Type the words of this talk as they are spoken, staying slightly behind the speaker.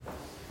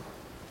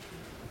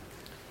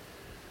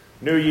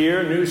New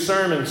year, new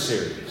sermon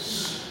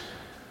series.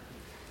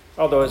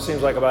 Although it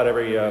seems like about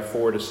every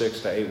 4 to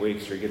 6 to 8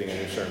 weeks you're getting a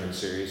new sermon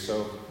series,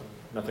 so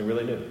nothing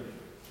really new.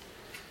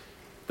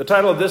 The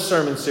title of this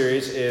sermon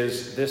series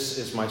is This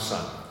Is My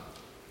Son.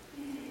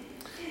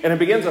 And it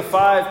begins a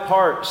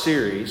 5-part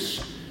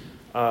series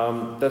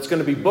that's going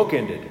to be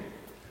bookended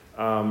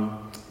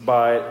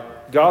by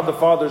God the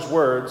Father's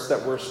words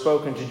that were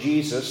spoken to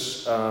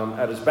Jesus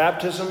at his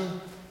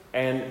baptism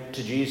and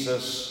to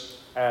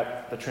Jesus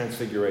at the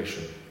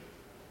Transfiguration.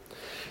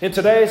 In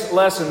today's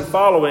lesson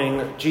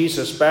following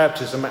Jesus'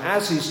 baptism,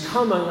 as he's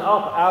coming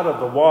up out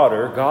of the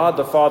water, God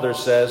the Father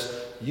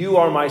says, "You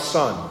are my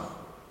Son,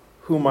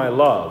 whom I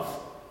love.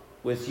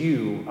 With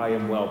you I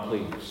am well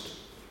pleased."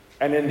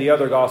 And in the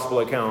other gospel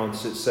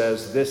accounts, it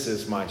says, "This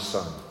is my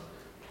Son,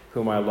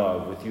 whom I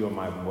love. With you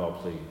I am well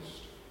pleased."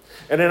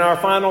 And in our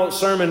final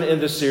sermon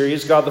in this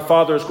series, God the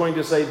Father is going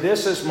to say,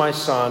 "This is my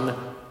Son,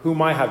 whom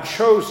I have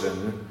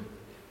chosen.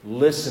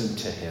 Listen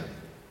to him."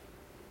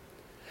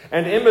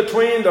 And in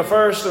between the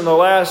first and the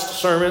last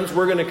sermons,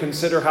 we're going to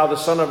consider how the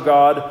Son of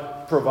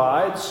God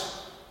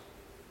provides,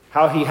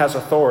 how he has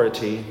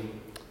authority,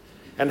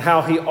 and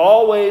how he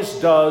always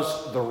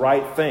does the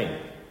right thing.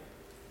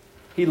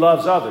 He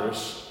loves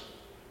others,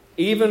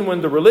 even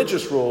when the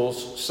religious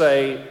rules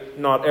say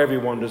not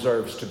everyone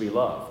deserves to be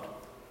loved.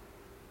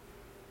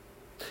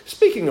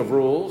 Speaking of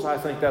rules, I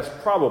think that's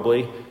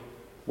probably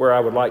where I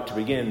would like to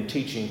begin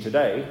teaching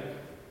today,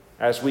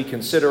 as we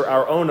consider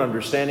our own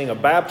understanding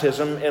of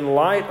baptism in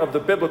light of the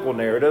biblical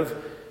narrative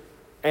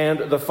and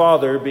the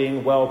Father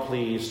being well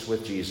pleased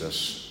with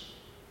Jesus.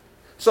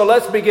 So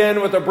let's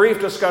begin with a brief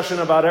discussion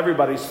about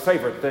everybody's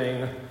favorite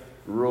thing,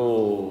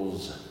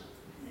 rules.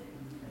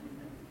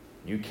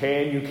 You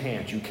can, you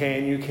can't. You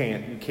can, you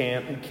can't. You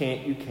can't, you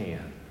can't, you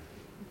can.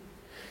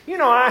 You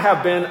know, I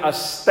have been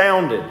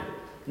astounded.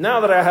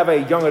 Now that I have a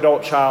young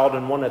adult child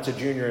and one that's a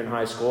junior in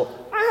high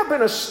school, I have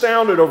been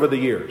astounded over the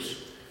years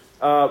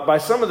by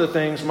some of the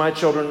things my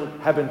children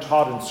have been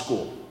taught in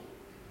school.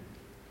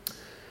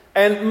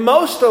 And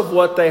most of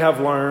what they have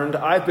learned,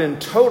 I've been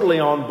totally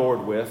on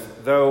board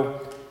with,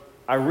 though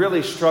I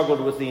really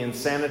struggled with the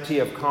insanity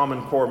of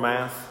Common Core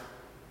math.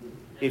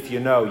 If you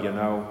know, you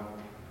know.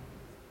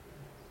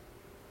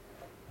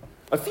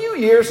 A few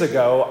years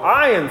ago,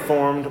 I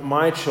informed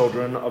my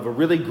children of a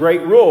really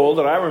great rule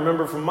that I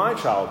remember from my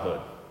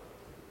childhood.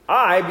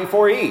 I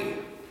before E,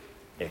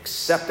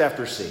 except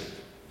after C.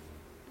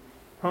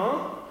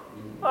 Huh?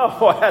 Oh,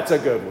 boy, that's a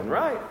good one,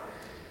 right?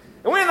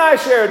 And when I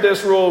shared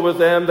this rule with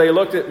them, they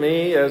looked at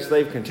me, as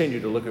they've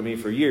continued to look at me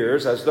for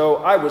years, as though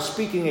I was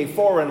speaking a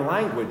foreign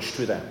language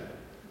to them.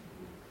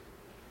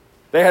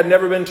 They had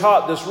never been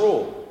taught this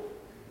rule.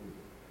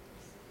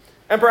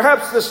 And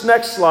perhaps this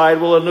next slide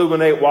will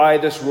illuminate why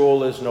this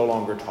rule is no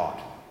longer taught.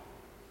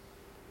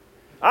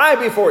 I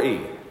before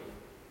E,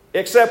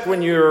 except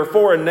when your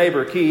foreign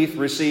neighbor Keith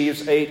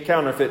receives 8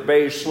 counterfeit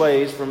beige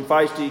sleighs from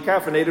feisty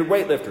caffeinated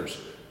weightlifters.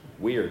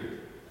 Weird.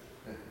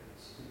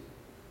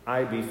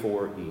 I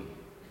before E.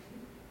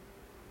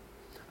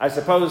 I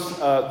suppose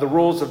the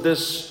rules of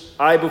this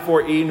I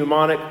before E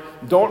mnemonic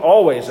don't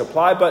always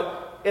apply,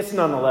 but it's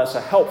nonetheless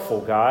a helpful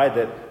guide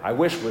that I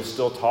wish was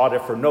still taught,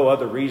 if for no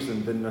other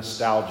reason than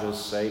nostalgia's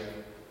sake.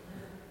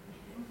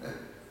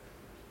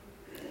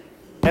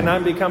 And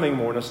I'm becoming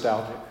more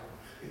nostalgic,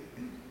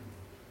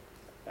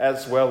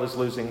 as well as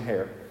losing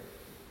hair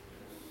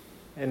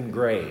and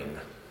graying.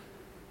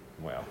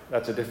 Well,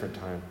 that's a different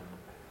time.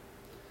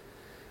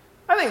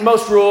 I think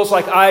most rules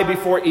like I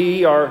before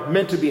E are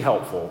meant to be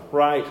helpful,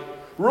 right?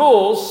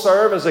 Rules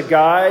serve as a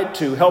guide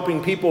to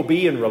helping people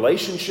be in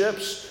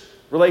relationships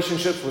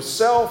with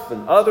self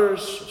and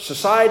others,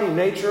 society,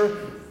 nature,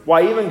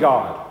 why even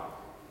God.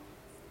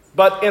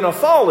 But in a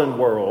fallen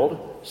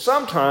world,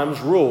 sometimes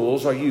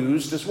rules are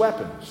used as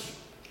weapons.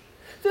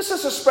 This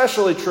is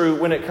especially true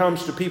when it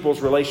comes to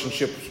people's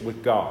relationships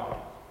with God.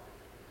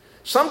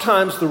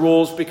 Sometimes the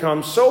rules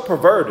become so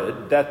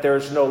perverted that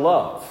there's no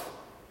love.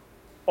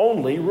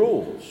 Only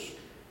rules.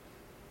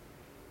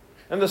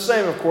 And the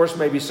same, of course,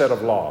 may be said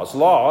of laws.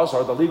 Laws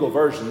are the legal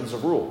versions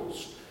of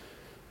rules.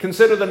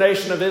 Consider the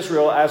nation of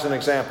Israel as an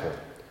example.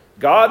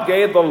 God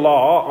gave the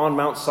law on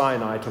Mount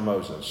Sinai to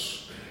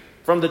Moses.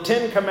 From the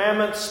 10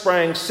 Commandments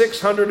sprang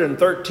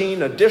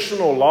 613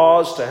 additional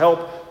laws to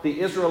help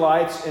the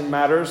Israelites in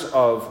matters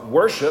of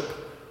worship,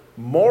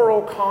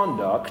 moral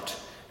conduct,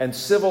 and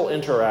civil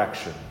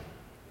interaction.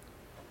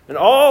 And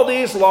all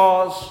these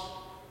laws,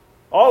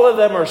 all of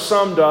them are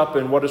summed up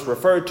in what is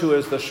referred to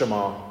as the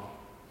Shema.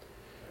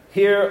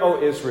 Hear,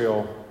 O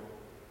Israel,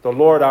 the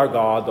Lord our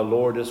God, the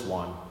Lord is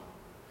one.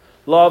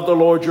 Love the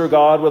Lord your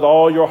God with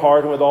all your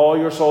heart and with all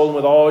your soul and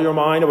with all your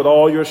mind and with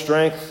all your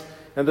strength.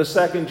 And the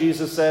second,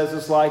 Jesus says,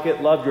 is like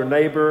it. Love your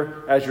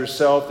neighbor as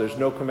yourself. There's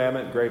no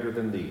commandment greater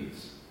than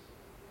these.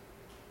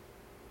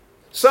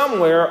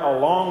 Somewhere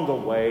along the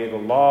way, the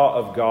law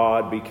of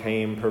God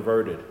became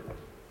perverted.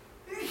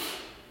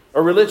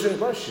 A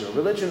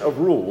religion of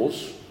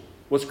rules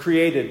was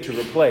created to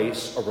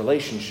replace a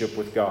relationship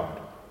with God.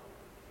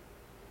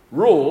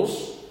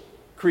 Rules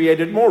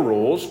created more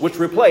rules, which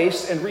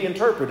replaced and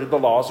reinterpreted the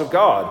laws of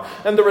God.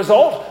 And the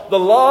result, the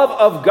love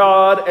of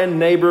God and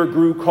neighbor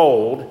grew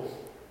cold,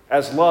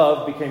 as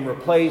love became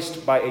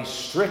replaced by a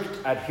strict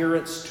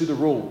adherence to the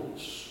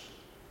rules.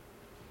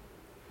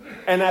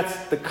 And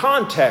that's the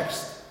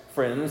context,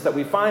 friends, that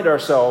we find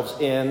ourselves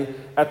in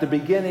at the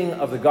beginning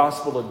of the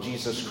gospel of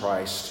Jesus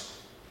Christ.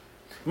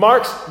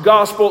 Mark's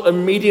gospel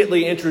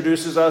immediately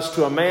introduces us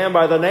to a man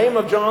by the name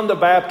of John the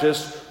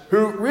Baptist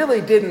who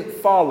really didn't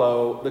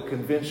follow the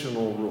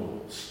conventional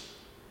rules.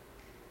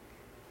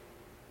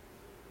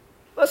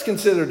 Let's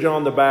consider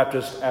John the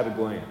Baptist at a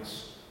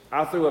glance.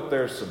 I threw up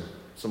there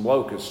some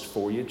locusts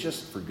for you,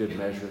 just for good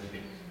measure.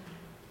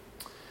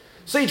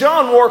 See,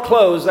 John wore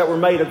clothes that were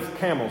made of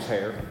camel's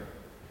hair,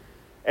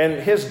 and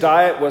his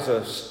diet was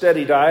a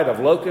steady diet of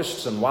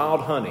locusts and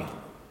wild honey.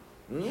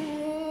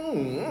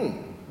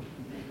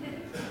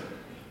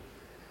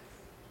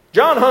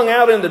 John hung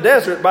out in the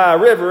desert by a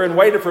river and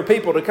waited for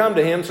people to come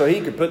to him so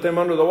he could put them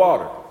under the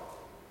water.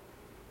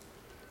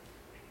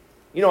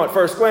 You know, at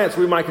first glance,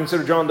 we might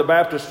consider John the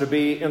Baptist to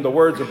be, in the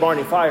words of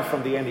Barney Fife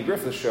from the Andy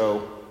Griffith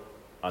Show,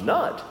 a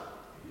nut.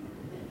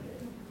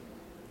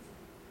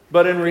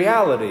 But in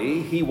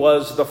reality, he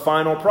was the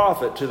final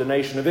prophet to the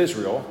nation of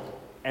Israel,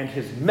 and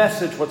his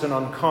message was an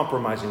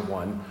uncompromising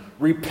one.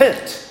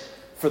 Repent,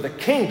 for the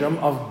kingdom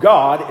of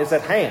God is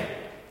at hand.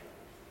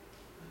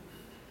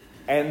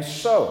 And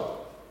so,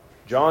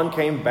 John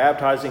came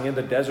baptizing in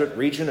the desert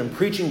region and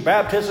preaching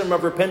baptism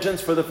of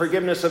repentance for the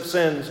forgiveness of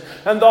sins.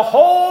 And the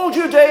whole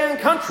Judean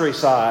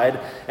countryside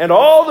and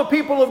all the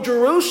people of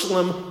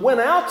Jerusalem went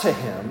out to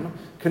him,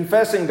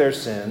 confessing their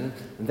sin,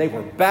 and they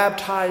were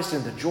baptized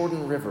in the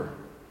Jordan River.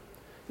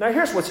 Now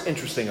here's what's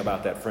interesting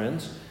about that,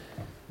 friends.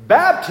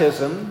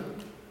 Baptism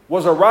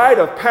was a rite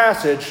of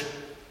passage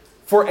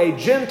for a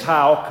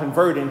Gentile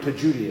converting to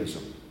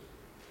Judaism.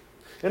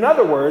 In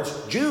other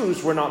words,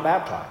 Jews were not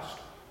baptized.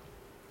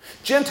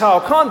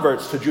 Gentile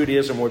converts to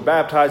Judaism would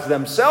baptize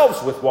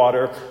themselves with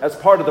water as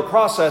part of the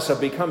process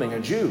of becoming a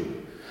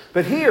Jew.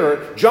 But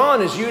here,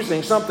 John is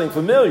using something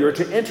familiar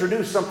to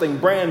introduce something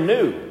brand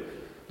new.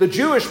 The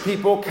Jewish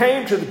people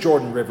came to the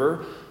Jordan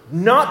River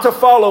not to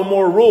follow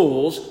more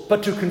rules,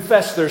 but to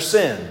confess their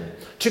sin.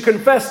 To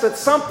confess that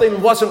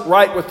something wasn't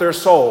right with their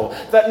soul.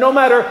 That no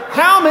matter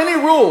how many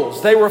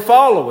rules they were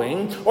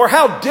following, or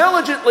how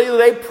diligently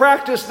they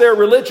practiced their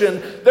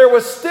religion, there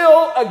was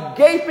still a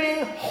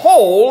gaping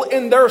hole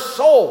in their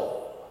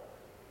soul.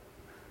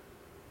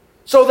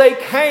 So they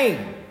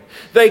came.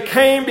 They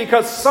came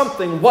because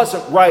something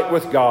wasn't right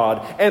with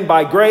God. And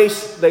by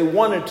grace, they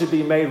wanted to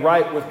be made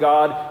right with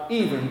God,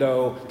 even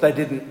though they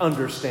didn't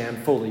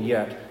understand fully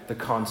yet the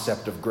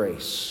concept of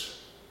grace.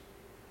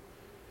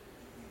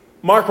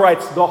 Mark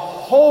writes, the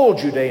whole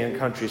Judean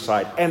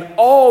countryside and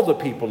all the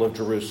people of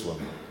Jerusalem.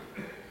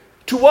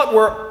 To what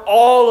were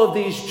all of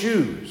these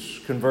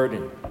Jews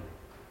converting?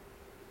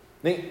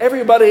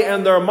 Everybody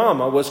and their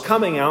mama was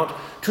coming out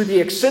to the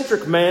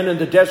eccentric man in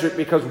the desert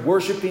because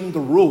worshiping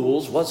the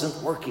rules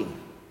wasn't working.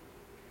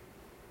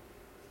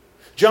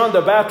 John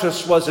the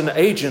Baptist was an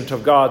agent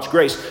of God's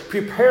grace,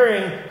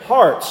 preparing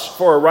hearts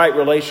for a right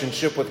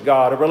relationship with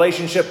God, a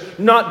relationship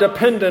not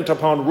dependent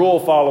upon rule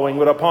following,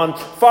 but upon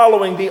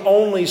following the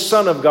only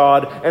Son of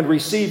God and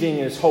receiving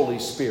His Holy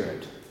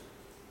Spirit.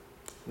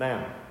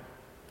 Now,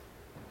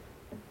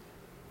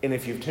 and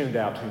if you've tuned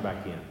out, tune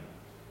back in.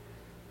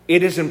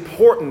 It is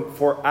important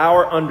for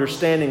our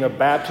understanding of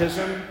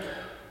baptism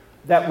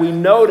that we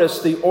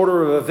notice the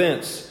order of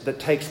events that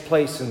takes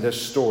place in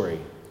this story.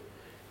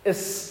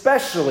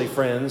 Especially,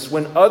 friends,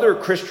 when other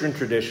Christian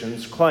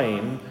traditions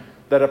claim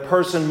that a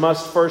person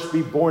must first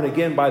be born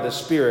again by the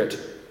Spirit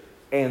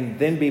and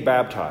then be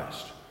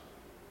baptized.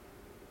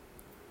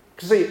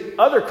 Because see,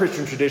 other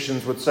Christian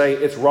traditions would say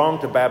it's wrong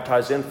to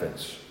baptize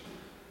infants.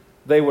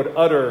 They would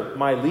utter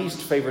my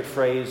least favorite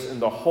phrase in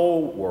the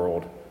whole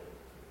world,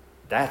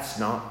 that's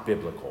not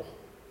biblical.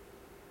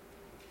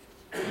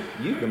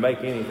 You can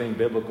make anything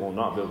biblical and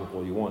not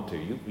biblical you want to.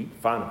 You can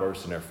find a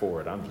verse in there for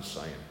it, I'm just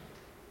saying.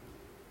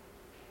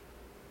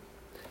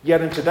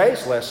 Yet in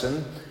today's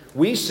lesson,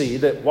 we see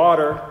that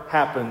water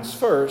happens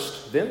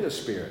first, then the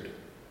Spirit.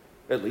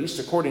 At least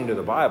according to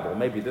the Bible.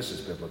 Maybe this is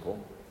biblical.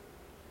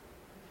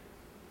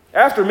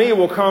 After me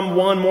will come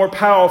one more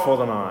powerful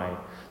than I,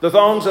 the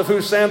thongs of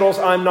whose sandals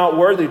I'm not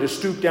worthy to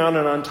stoop down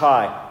and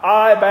untie.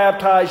 I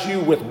baptize you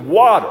with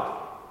water,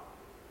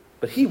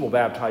 but he will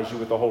baptize you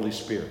with the Holy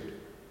Spirit.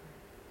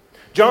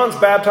 John's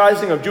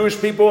baptizing of Jewish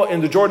people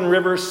in the Jordan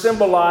River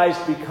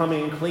symbolized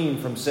becoming clean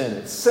from sin.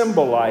 It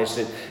symbolized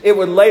it. It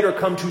would later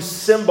come to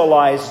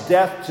symbolize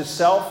death to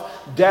self,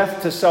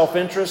 death to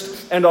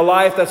self-interest, and a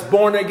life that's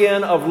born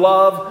again of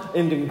love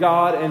and in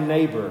God and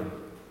neighbor.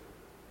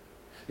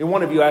 And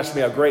one of you asked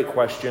me a great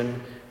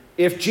question.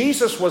 If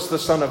Jesus was the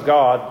Son of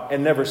God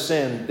and never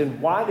sinned,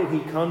 then why did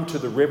he come to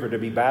the river to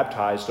be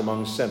baptized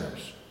among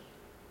sinners?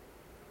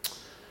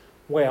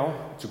 Well,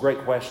 it's a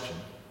great question.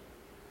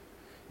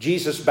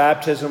 Jesus'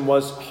 baptism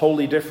was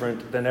wholly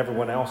different than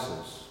everyone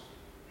else's.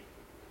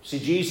 See,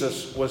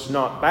 Jesus was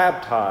not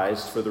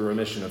baptized for the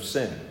remission of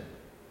sin.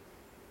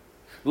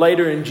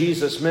 Later in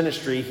Jesus'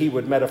 ministry, he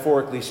would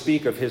metaphorically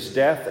speak of his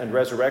death and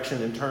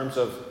resurrection in terms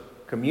of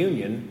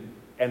communion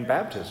and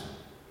baptism.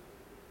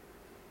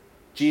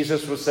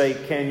 Jesus would say,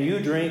 "Can you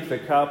drink the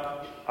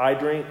cup I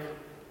drink,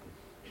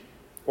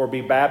 or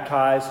be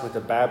baptized with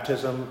the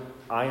baptism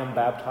I am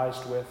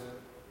baptized with?"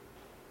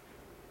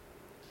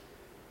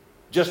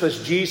 Just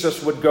as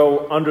Jesus would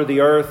go under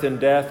the earth in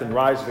death and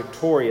rise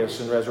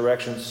victorious in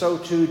resurrection, so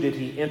too did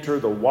he enter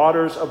the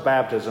waters of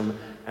baptism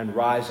and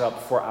rise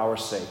up for our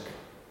sake.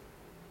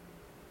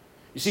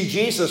 You see,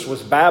 Jesus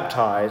was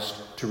baptized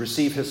to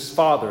receive his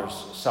Father's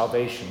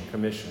salvation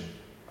commission.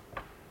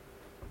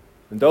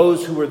 And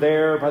those who were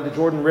there by the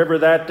Jordan River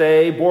that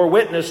day bore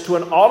witness to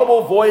an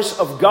audible voice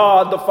of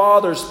God the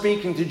Father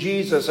speaking to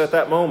Jesus at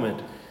that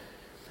moment.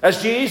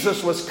 As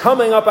Jesus was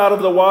coming up out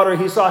of the water,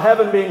 he saw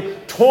heaven being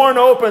torn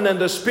open and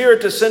the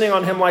Spirit descending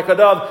on him like a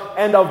dove.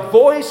 And a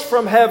voice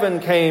from heaven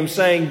came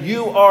saying,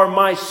 "You are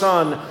my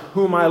Son,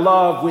 whom I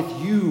love.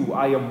 With you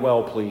I am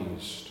well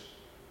pleased."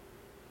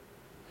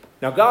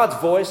 Now, God's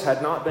voice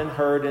had not been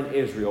heard in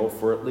Israel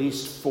for at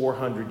least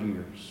 400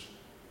 years.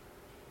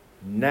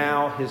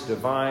 Now his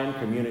divine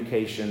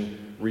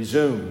communication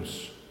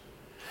resumes.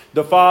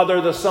 The Father,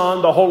 the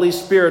Son, the Holy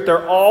Spirit,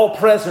 they're all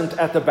present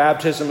at the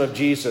baptism of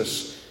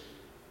Jesus.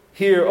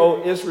 "Hear,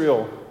 O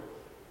Israel,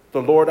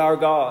 the Lord our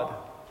God,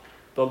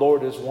 the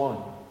Lord is one."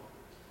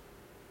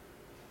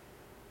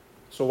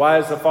 So why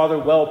is the Father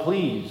well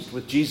pleased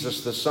with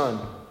Jesus the Son?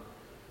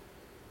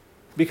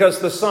 Because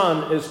the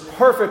Son is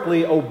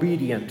perfectly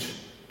obedient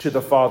to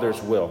the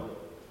Father's will.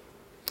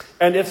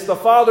 And it's the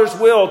Father's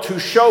will to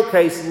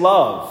showcase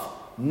love,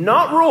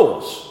 not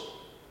rules,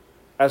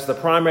 as the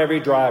primary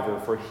driver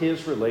for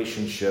his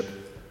relationship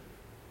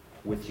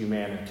with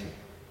humanity.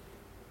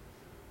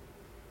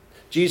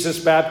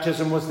 Jesus'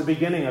 baptism was the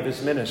beginning of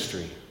his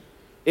ministry.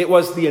 It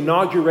was the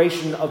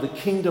inauguration of the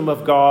kingdom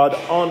of God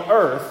on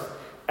earth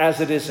as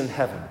it is in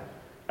heaven,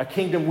 a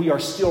kingdom we are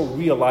still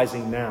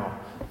realizing now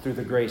through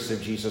the grace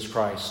of Jesus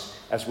Christ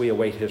as we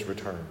await his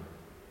return.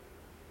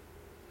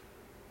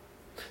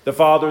 The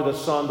Father, the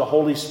Son, the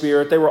Holy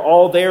Spirit, they were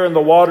all there in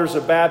the waters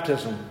of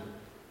baptism,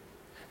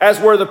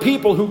 as were the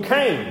people who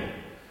came.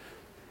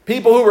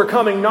 People who were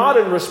coming not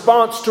in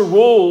response to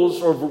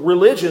rules or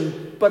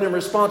religion, but in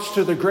response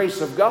to the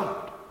grace of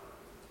God.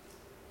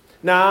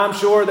 Now, I'm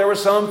sure there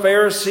was some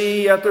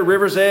Pharisee at the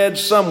river's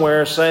edge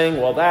somewhere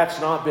saying, "Well, that's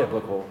not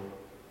biblical."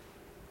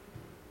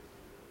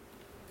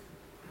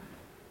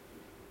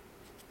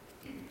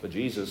 But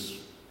Jesus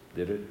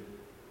did it.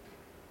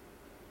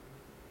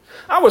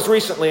 I was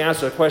recently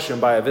asked a question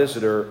by a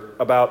visitor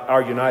about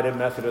our United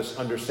Methodist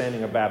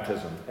understanding of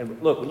baptism.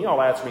 And look, when you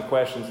all ask me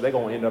questions, they're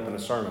going to end up in a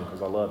sermon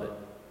because I love it.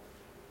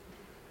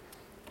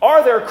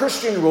 Are there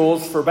Christian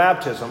rules for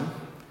baptism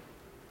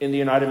in the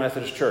United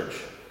Methodist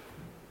Church?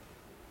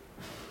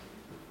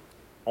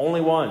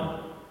 Only one.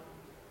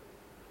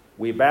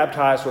 We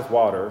baptize with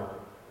water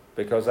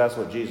because that's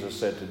what Jesus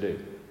said to do.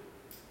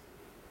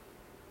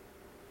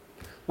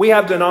 We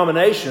have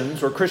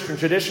denominations or Christian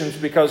traditions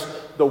because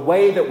the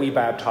way that we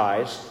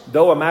baptize,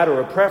 though a matter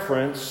of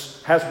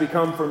preference, has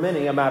become for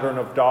many a matter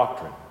of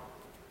doctrine.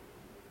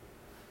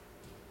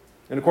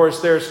 And of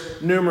course,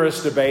 there's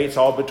numerous debates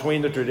all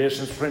between the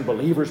traditions, between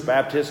believers'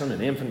 baptism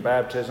and infant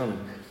baptism.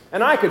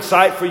 And I could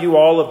cite for you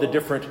all of the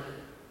different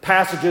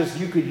passages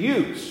you could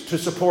use to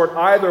support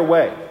either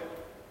way.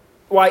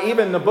 Why,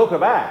 even in the book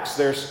of Acts,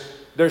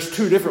 there's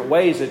two different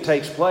ways it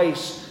takes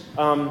place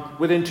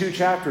within 2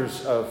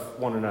 chapters of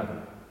one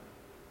another.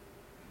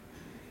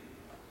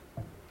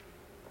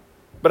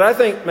 But I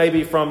think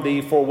maybe from the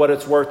for what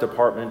it's worth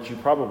department, you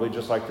probably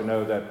just like to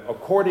know that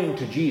according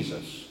to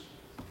Jesus,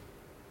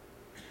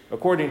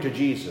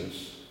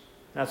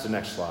 that's the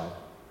next slide,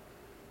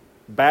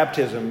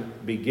 baptism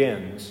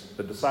begins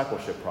the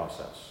discipleship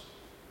process.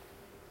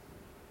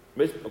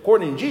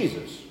 According to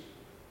Jesus.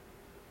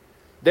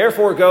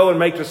 Therefore go and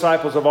make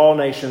disciples of all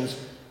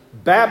nations,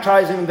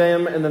 baptizing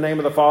them in the name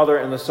of the Father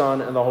and the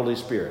Son and the Holy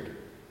Spirit.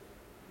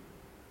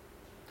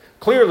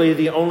 Clearly,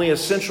 the only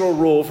essential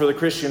rule for the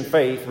Christian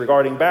faith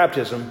regarding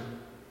baptism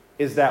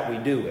is that we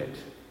do it.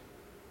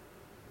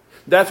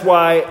 That's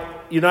why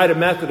United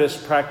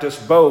Methodists practice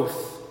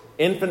both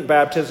infant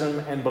baptism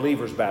and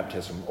believer's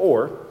baptism,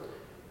 or,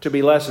 to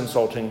be less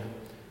insulting,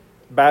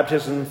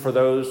 baptism for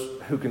those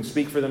who can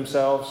speak for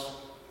themselves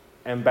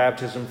and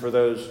baptism for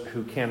those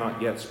who cannot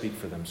yet speak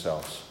for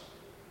themselves.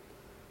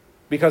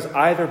 Because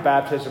either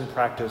baptism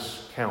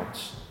practice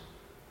counts.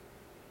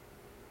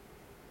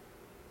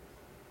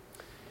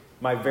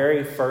 My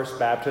very first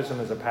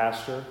baptism as a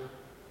pastor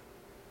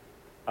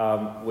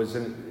was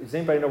in... Does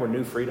anybody know where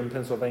New Freedom,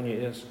 Pennsylvania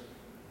is?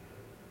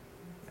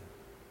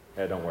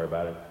 Yeah, don't worry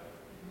about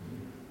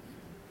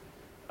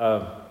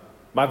it.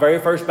 My very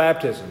first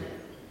baptism,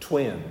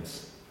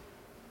 twins.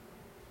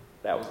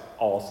 That was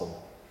awesome.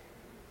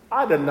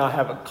 I did not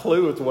have a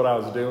clue as to what I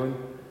was doing.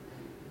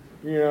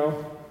 You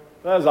know,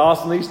 that was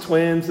awesome. These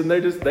twins, and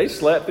they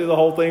slept through the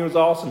whole thing. It was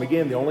awesome.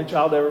 Again, the only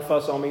child that ever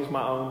fussed on me is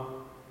my own.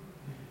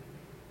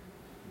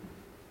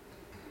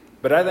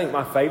 But I think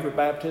my favorite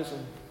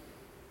baptism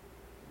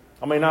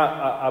I mean,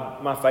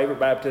 my favorite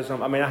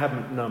baptism, I have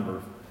a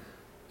number.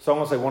 So I'm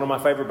going to say one of my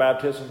favorite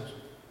baptisms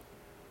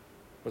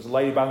was a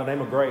lady by the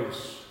name of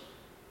Grace.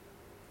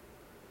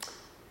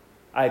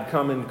 I had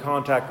come in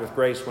contact with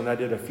Grace when I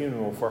did a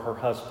funeral for her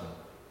husband,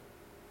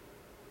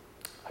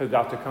 who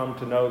got to come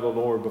to know the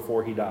Lord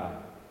before he died.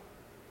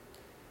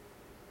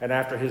 And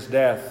after his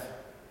death,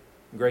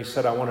 Grace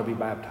said, I want to be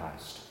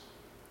baptized.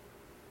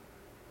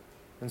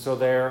 And so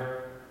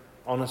there,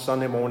 on a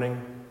Sunday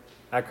morning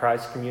at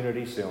Christ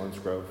Community,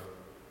 Selinsgrove,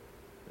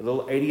 a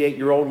little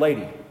 88-year-old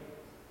lady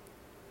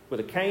with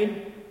a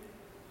cane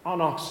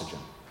on oxygen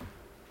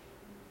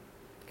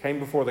came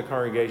before the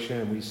congregation,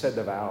 and we said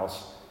the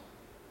vows,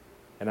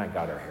 and I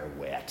got her hair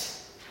wet.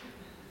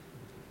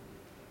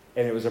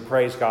 And it was a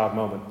praise God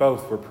moment.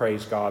 Both were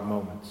praise God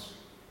moments.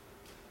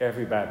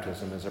 Every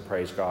baptism is a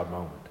praise God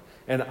moment.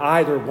 And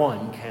either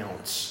one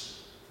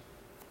counts.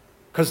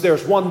 Because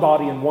there's one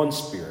body and one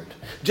Spirit.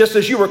 Just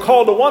as you were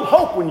called to one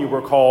hope when you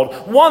were called,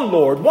 one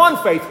Lord,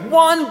 one faith,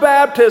 one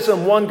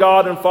baptism, one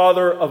God and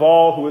Father of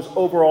all, who is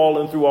over all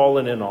and through all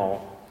and in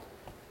all.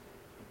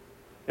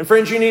 And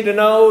friends, you need to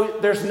know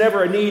there's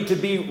never a need to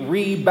be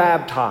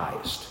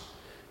rebaptized.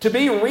 To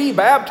be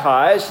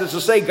rebaptized is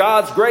to say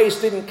God's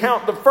grace didn't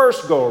count the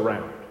first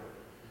go-around.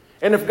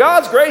 And if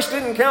God's grace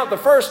didn't count the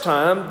first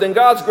time, then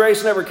God's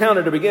grace never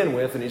counted to begin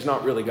with, and He's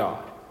not really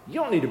God. You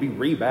don't need to be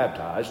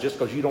rebaptized just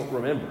because you don't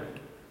remember it.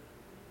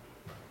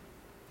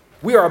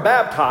 We are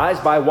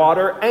baptized by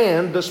water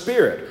and the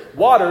Spirit.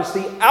 Water's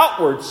the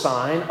outward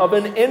sign of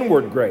an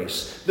inward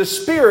grace. The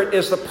Spirit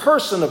is the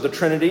person of the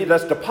Trinity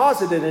that's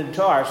deposited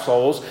into our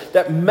souls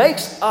that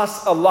makes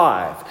us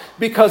alive.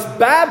 Because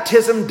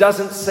baptism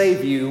doesn't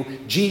save you,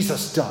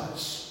 Jesus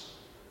does.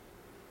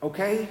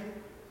 Okay?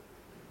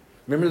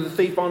 Remember the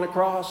thief on the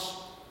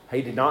cross?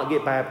 He did not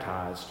get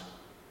baptized.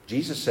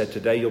 Jesus said,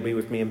 today you'll be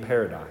with me in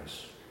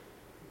paradise.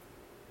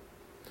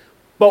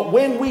 But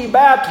when we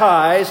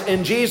baptize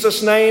in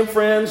Jesus' name,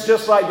 friends,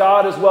 just like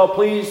God is well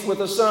pleased with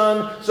the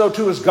Son, so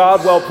too is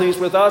God well pleased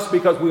with us,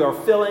 because we are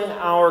filling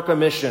our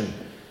commission.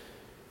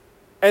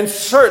 And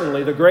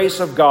certainly the grace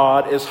of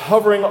God is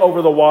hovering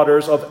over the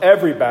waters of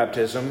every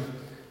baptism,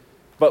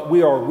 but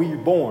we are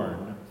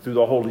reborn through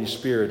the Holy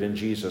Spirit in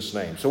Jesus'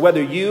 name. So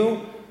whether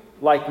you,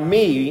 like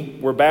me,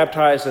 were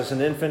baptized as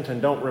an infant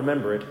and don't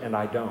remember it, and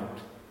I don't.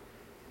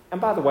 And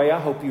by the way, I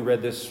hope you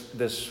read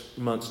this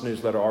month's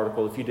newsletter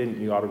article. If you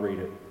didn't, you ought to read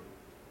it.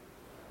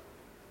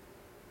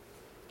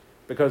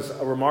 Because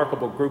a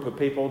remarkable group of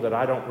people that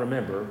I don't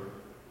remember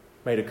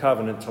made a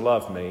covenant to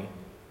love me.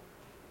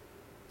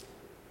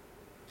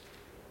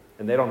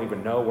 And they don't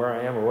even know where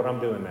I am or what I'm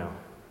doing now.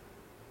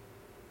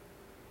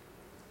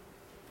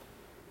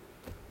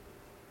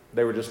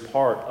 They were just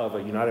part of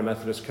a United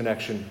Methodist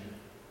connection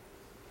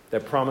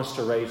that promised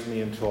to raise me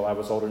until I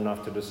was old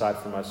enough to decide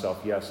for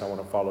myself, yes, I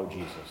want to follow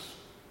Jesus.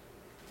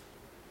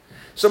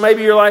 So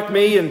maybe you're like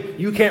me and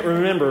you can't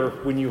remember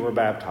when you were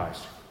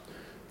baptized.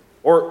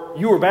 Or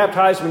you were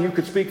baptized when you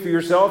could speak for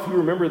yourself. You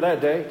remember that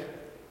day.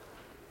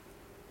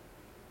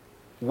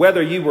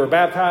 Whether you were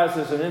baptized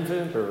as an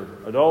infant or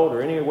adult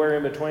or anywhere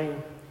in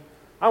between,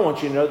 I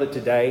want you to know that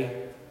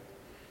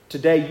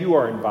today you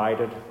are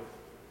invited.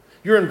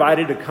 You're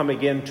invited to come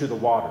again to the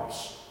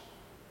waters.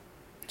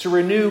 To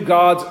renew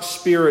God's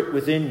Spirit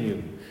within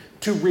you.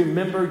 To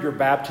remember your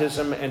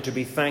baptism and to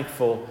be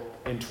thankful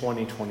in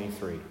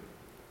 2023.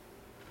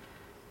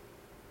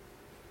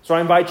 So I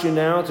invite you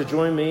now to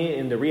join me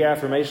in the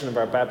reaffirmation of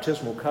our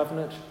baptismal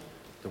covenant.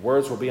 The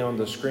words will be on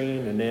the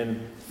screen, and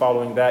then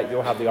following that,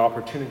 you'll have the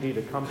opportunity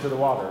to come to the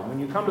water. When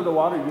you come to the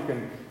water, you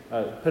can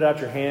put out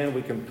your hand.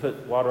 We can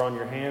put water on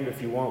your hand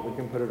if you want. We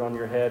can put it on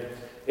your head.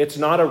 It's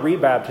not a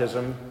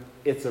rebaptism,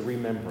 it's a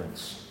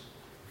remembrance.